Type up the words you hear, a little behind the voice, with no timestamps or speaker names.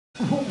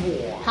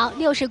好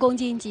，60公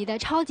斤级的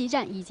超级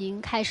战已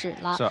经开始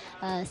了。是。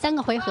3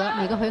个回合，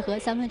每个回合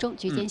3分钟，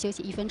局间休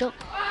息1分钟。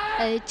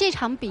这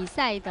场比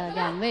赛的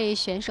2位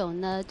选手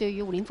呢，对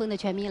于武林风的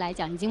全民来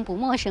讲已经不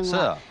陌生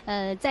了。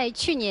在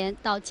去年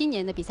到今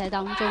年的比赛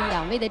当中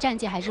，2位的战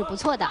绩还是不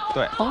错的。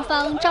对。红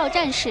方赵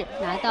战士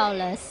拿到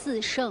了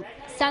4胜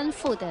3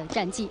负的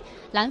战绩，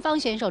蓝方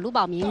选手卢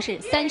宝明是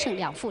3胜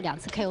2负，2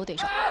次 KO 对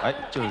手。哎，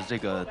就是这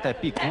个带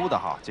臂箍的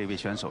哈，这位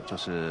选手就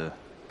是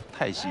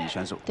泰系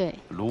选手。对。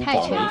卢宝明。泰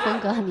拳风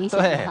格很明显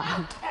的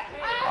哈。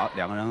好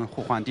，2个人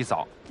互换地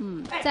扫。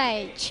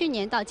在去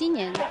年到今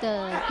年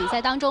的比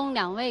赛当中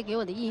，2位给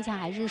我的印象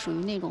还是属于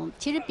那种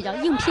其实比较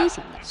硬拼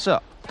型的。是。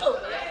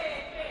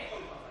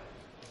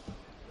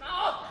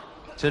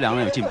其实2个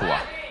人有进步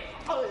啊，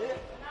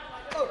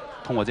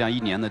通过这样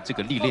1年的这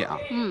个历练啊。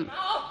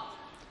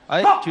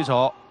哎，举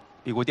手，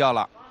屁股掉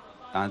了。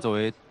当然，作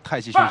为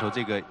泰系选手，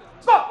这个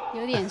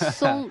有点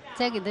松，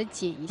再给他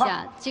紧一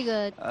下。这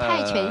个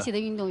泰拳系的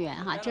运动员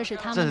哈，这是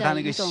他们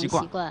的一种习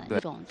惯，一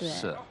种对。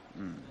是，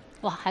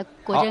哇，还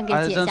果真给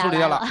解下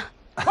来了。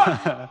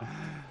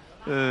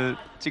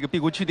这个屁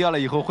股去掉了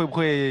以后，会不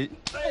会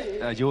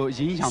有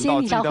影响到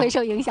心理上会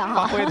受影响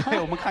哈？发挥对，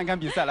我们看看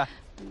比赛来。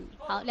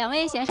好，2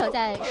位选手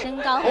在身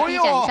高和臂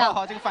展上，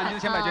好，这个反击的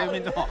前摆拳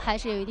命中，还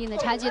是有一定的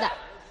差距的。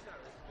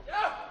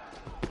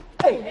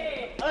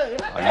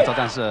杨赵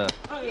战士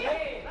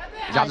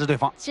压制对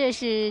方。这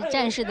是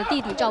战士的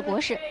弟弟赵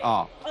博士。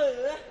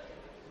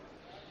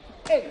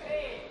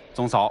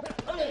中扫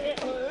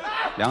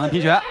，2人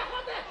拼拳。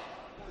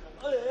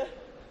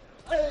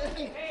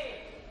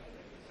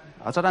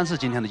赵战士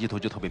今天的意图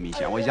就特别明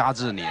显，我压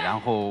制你，然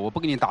后我不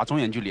给你打中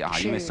远距离啊，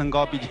因为身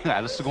高毕竟矮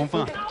了10公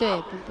分。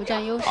对，不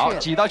占优势。好，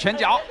挤到拳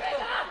脚，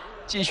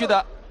继续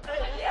的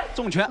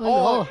重拳。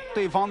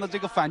对方的这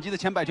个反击的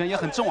前摆拳也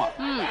很重啊。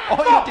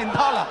又顶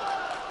到了，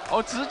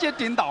直接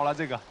顶倒了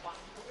这个。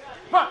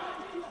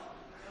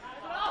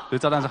所以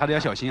赵战士还得要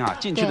小心啊，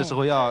进去的时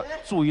候要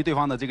注意对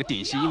方的这个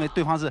顶膝，因为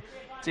对方是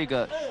这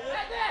个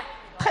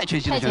泰拳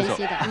系的选手。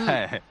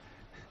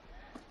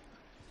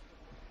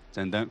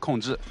正蹬控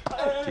制，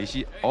提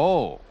膝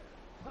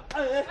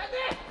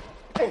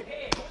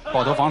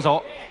抱头防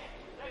守，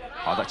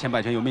好的，前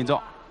摆拳有命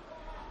中，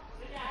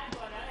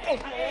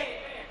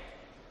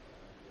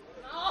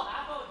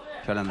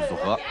漂亮的组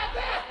合，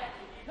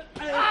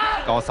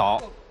高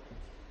扫，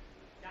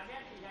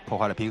破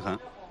坏了平衡，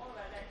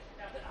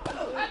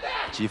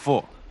击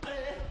负，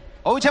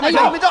前摆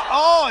拳有命中，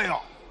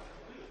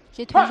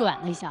这腿软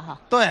了一下哈。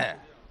对，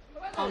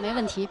好，没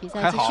问题，比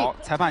赛继续。还好，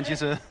裁判其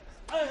实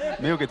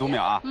没有给读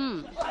秒啊。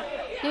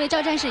因为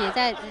赵战士也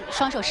在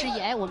双手示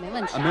意，我没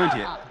问题。没问题。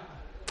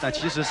但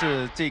其实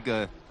是这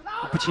个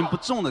不轻不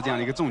重的这样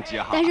的一个重击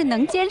哈。但是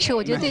能坚持，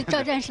我觉得对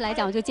赵战士来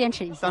讲，我就坚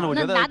持一下。但是我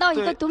觉得拿到一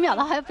个读秒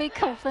的话，还要被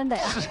扣分的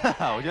呀。是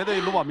啊，我觉得对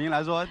于卢宝明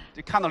来说，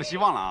看到了希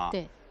望了啊。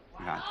对。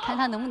你看，看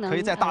他能不能可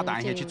以再大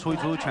胆一些去出一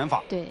出拳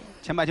法。对。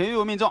前摆拳又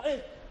有命中。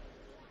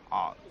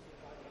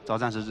赵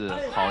战士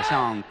好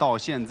像到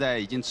现在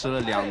已经吃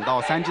了2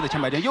到3记的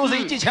前摆拳，又是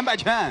1记前摆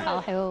拳。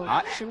好，还有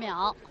10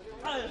秒。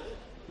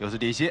又是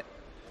顶膝。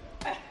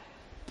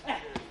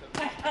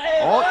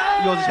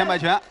又是前摆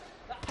拳。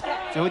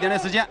最后一点点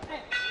时间。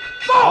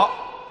好。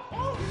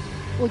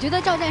我觉得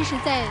赵战士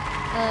在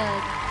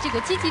这个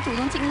积极主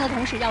动进攻的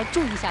同时，要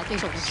注意一下对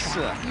手的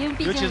拳，因为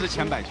毕竟尤其是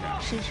前摆拳。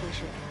是，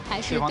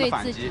还是对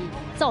自己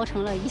造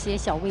成了一些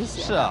小威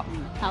胁。是啊。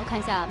好，看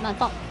一下慢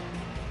放。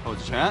后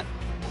指拳。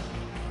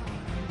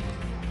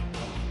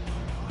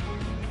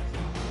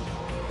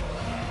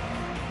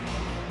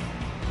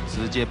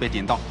直接被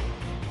顶到，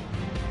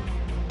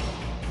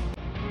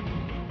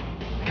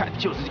看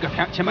就是这个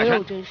前摆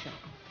拳，真是，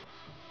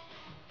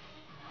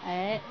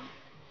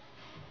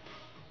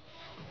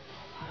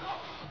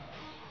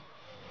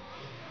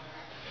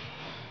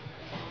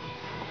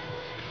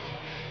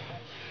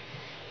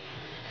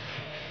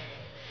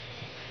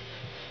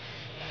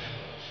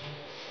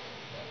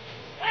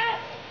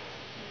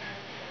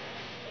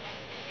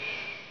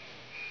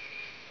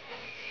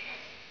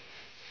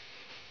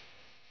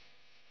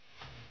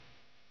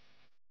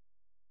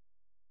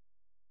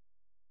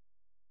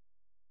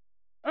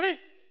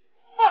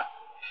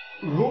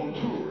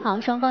好，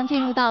双方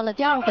进入到了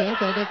第2回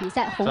合的比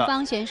赛。红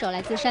方选手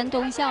来自山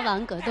东襄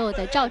王格斗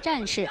的赵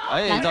战士，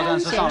蓝方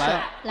选手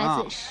来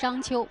自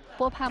商丘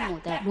波帕姆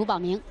的卢宝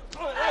明。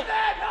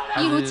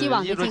一如既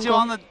往的进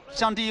攻，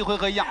像第1回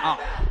合一样啊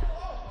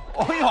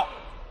！2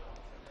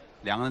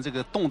个人这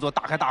个动作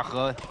大开大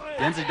合，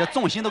连自己的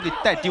重心都给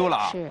带丢了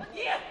啊！是。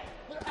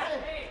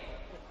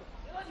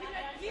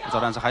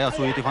赵战士还要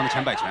注意对方的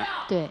前摆拳。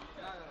对。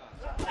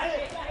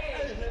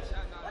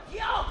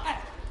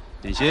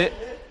顶膝。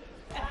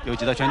又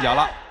挤到拳脚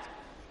了，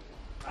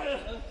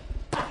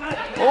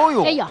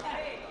哎呀，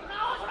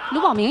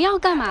卢宝明要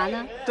干嘛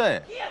呢？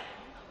对，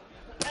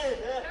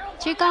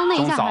其实刚刚那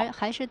一下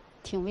还是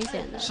挺危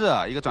险的。是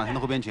啊，一个转身的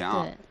后边拳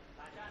啊。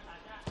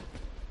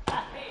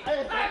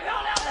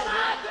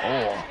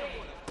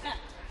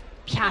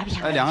啪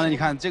啪。2个人你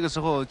看这个时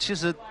候其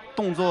实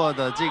动作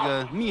的这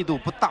个密度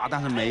不大，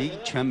但是每一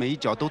拳每一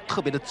脚都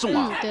特别的重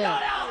啊。对。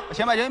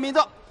前摆拳命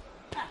中。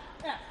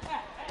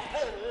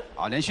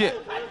好，连续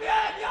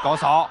高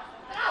扫。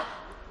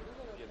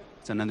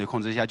正蹬腿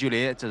控制一下距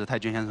离，这是泰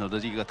拳选手的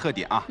这个特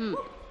点啊。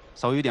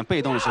稍微有点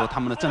被动的时候，他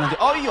们的正蹬腿，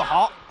哦呦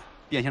好，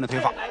变形的腿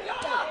法。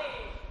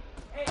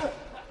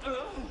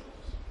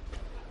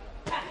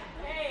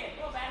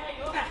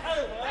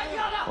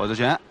握着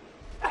拳。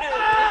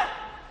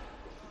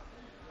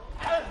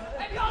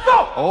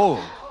哦。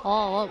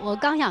我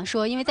刚想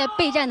说，因为在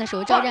备战的时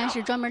候，赵战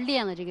是专门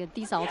练了这个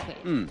低扫腿。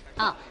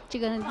这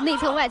个内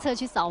侧外侧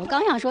去扫。我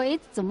刚想说，哎，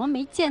怎么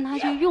没见他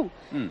去用？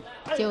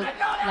就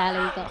来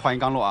了一个。欢迎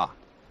刚落啊。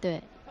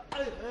对。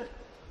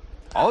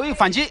哦，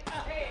反击。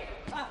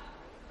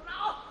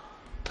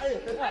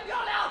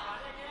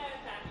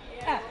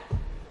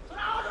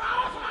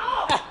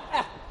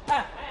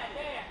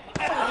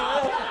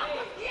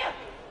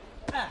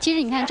其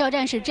实你看赵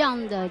战士这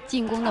样的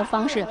进攻的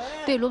方式，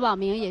对卢宝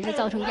明也是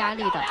造成压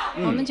力的。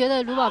我们觉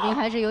得卢宝明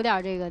还是有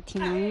点这个体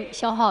能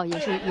消耗，也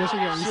是有一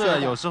些。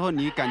是，有时候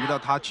你感觉到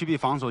他趋避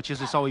防守，其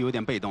实稍微有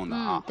点被动的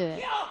啊。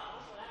对。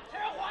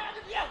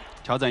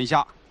调整一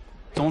下，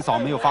中扫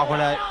没有发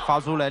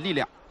出来力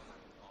量，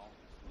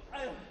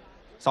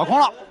扫空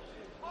了，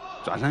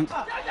转身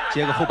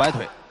接个后摆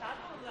腿。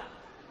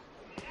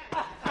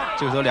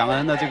这个时候两个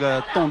人的这个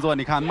动作，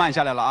你看慢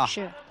下来了啊。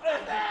是。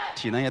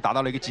体能也达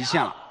到了一个极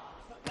限了。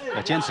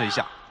要坚持一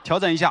下，调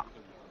整一下。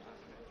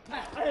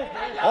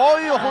哦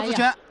呦，后直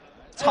拳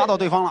插到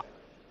对方了。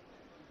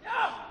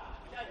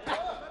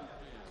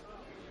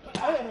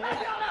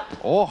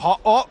哦，好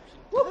哦，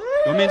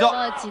有命中。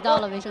挤到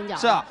了卫生角。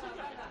是啊。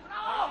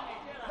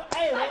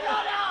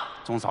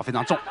中扫非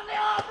常重。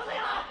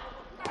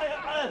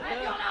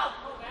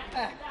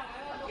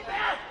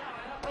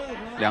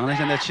两个人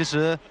现在其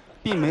实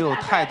并没有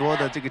太多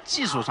的这个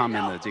技术上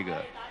面的这个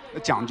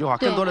讲究啊，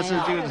更多的是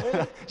这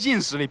个硬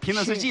实力，拼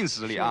的是硬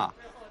实力啊。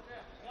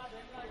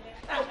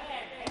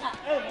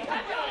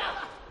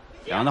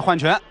两个人换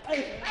拳。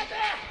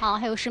好，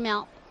还有10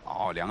秒。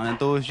哦，两个人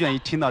都愿意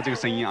听到这个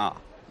声音啊，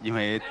因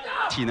为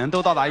体能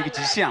都到达一个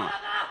极限了。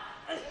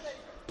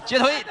接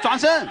腿转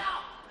身。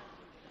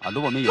啊，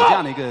卢宝明有这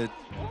样的一个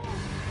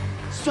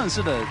顺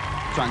势的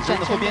转身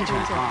的后边拳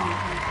啊，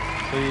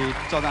所以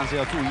赵战士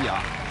要注意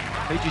啊，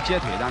可以去接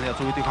腿，但是要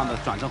注意对方的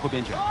转身后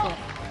边拳。对。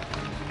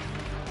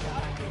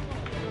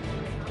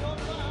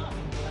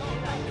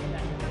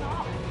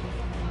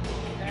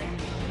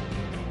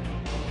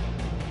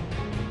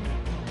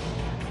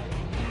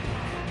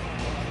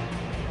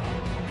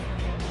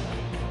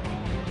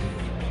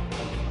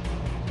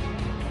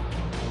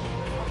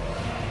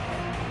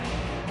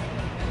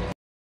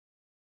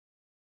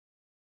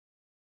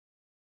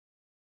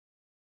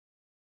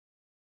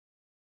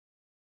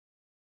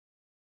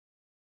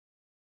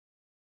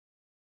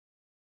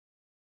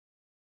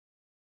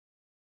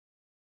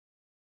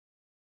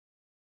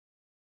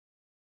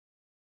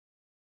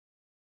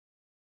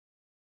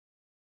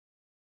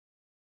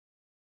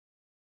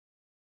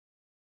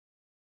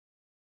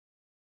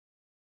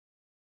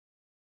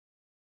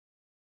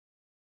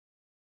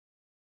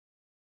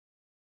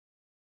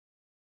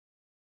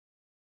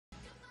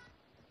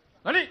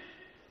来力，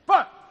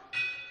范。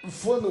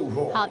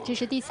好，这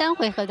是第3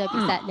回合的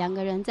比赛，两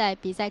个人在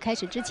比赛开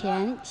始之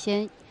前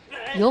先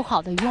友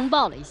好的拥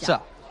抱了一下。是。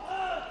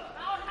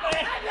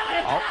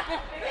好。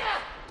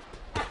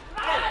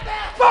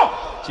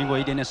经过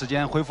一点点时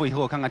间恢复以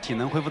后，看看体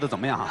能恢复的怎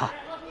么样啊？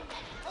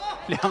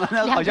两个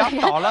人好像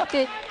倒了，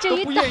对，这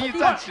一不愿意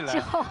站起来之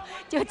后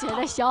就觉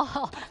得消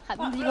耗还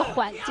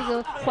这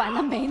个缓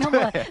的没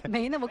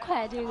那么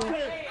快，这个。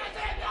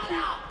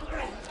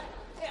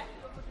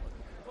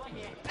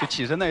就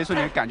起身那一瞬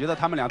间，感觉到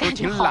他们俩都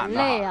挺懒的，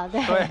累啊，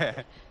对。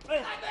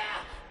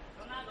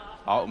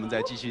好，我们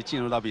再继续进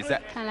入到比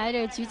赛。看来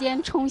这局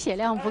间充血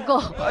量不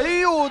够。哎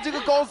呦，这个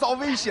高扫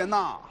危险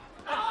呐！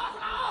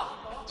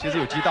其实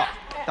有击到，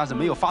但是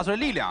没有发出来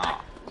力量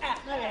啊。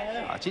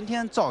今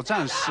天赵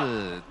战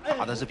士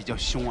打的是比较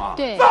凶啊。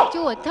对，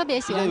就我特别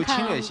喜欢看。比较有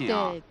侵略性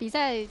啊。对，比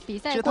赛其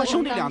实他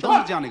兄弟俩都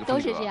是这样的一个风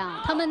格。都是这样，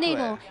他们那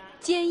种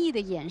坚毅的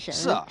眼神，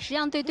是实际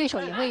上对对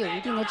手也会有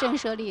一定的震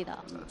慑力的。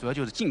主要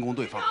就是进攻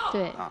对方。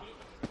对啊，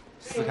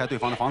撕开对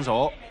方的防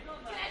守。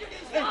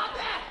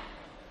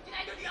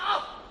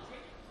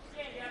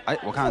哎，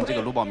我看这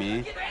个卢宝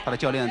明，他的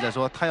教练在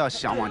说，他要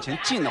想往前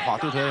进的话，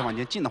对手要往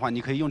前进的话，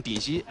你可以用顶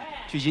膝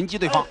去迎击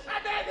对方。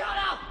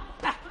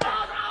啊，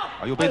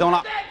又被动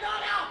了。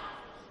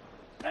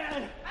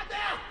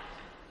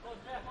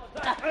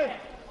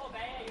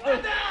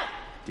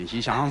顶膝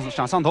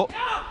想上头。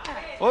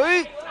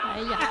哎。哎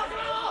呀。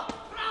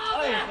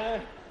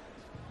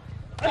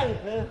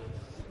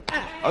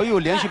哎呦，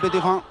连续被对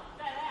方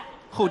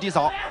后低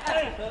扫。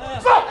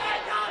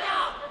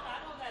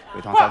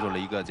对方抓住了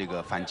一个这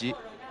个反击。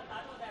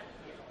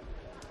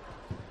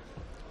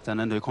站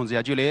蹬腿控制一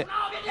下距离，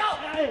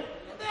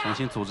重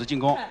新组织进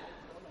攻。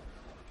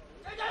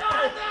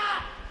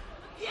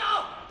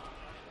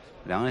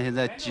两个人现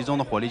在集中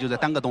的火力就在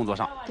单个动作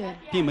上，对，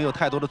并没有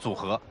太多的组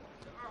合。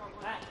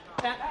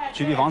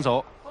趋避防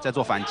守，再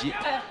做反击。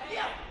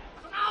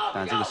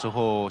但这个时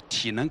候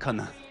体能可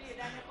能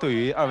对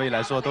于2位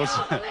来说都是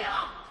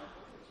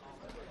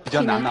比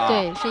较难的啊。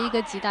对，是一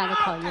个极大的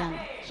考验。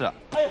是。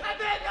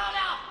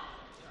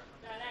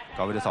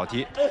高位的扫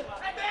踢，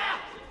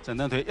正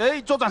蹬腿，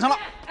哎，做转身了，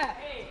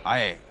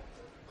哎，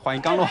欢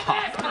迎刚落啊，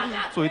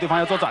注意对方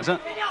要做转身。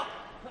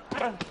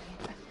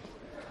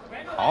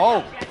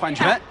好，换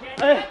拳，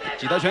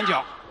击得拳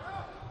脚。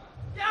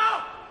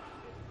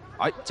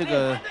哎，这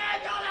个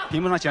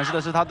屏幕上显示的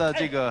是他的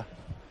这个。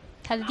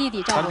 他的弟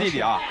弟赵博士。他的弟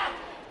弟啊。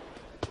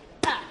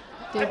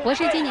对，博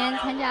士今年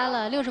参加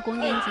了60公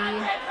斤级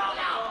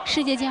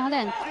世界金腰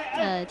带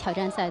挑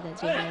战赛的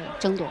这个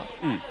争夺。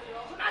嗯。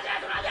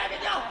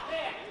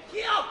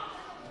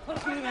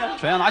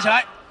拳要拿起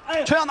来，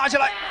拳要拿起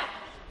来。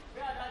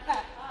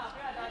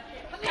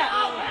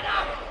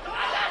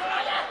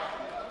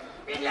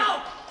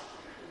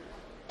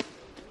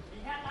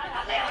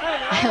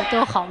哎呦，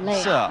都好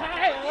累。是。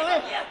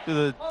就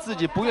是自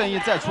己不愿意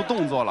再出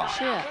动作了。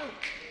是。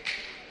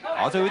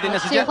 好，最后一点点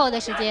时间。最后的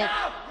时间。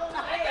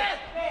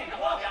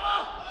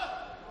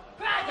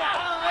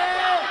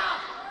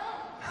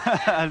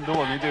卢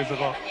我明这个时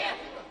候，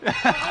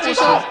这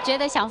时候觉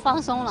得想放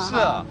松了。是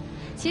啊。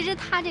其实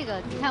他这个，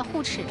你看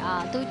护齿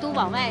啊，都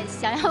往外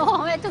想要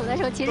往外吐的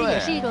时候，其实也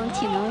是一种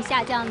体能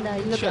下降的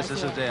一个表现。确实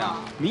是这样，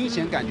明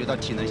显感觉到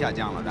体能下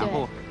降了，然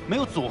后没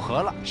有组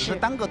合了，只是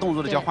单个动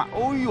作的交换。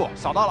哦呦，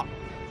扫到了，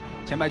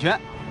前摆拳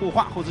互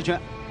换后直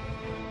拳。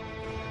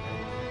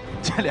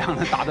 这两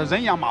人打得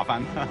人仰马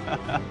翻，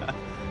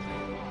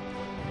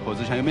后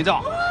直拳又没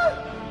招，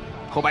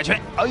后摆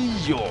拳，哎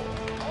呦！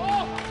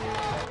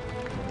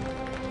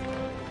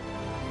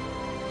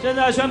现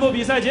在宣布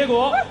比赛结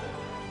果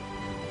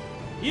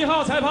：1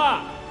号裁判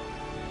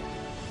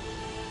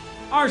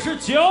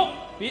29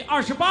比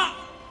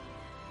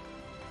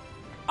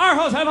28，2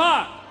号裁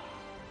判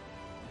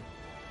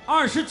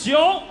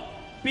29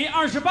比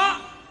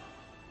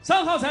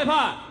28，3号裁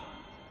判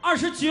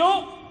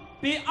29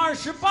比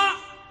28。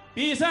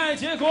 比赛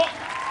结果，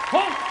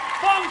红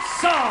方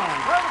胜。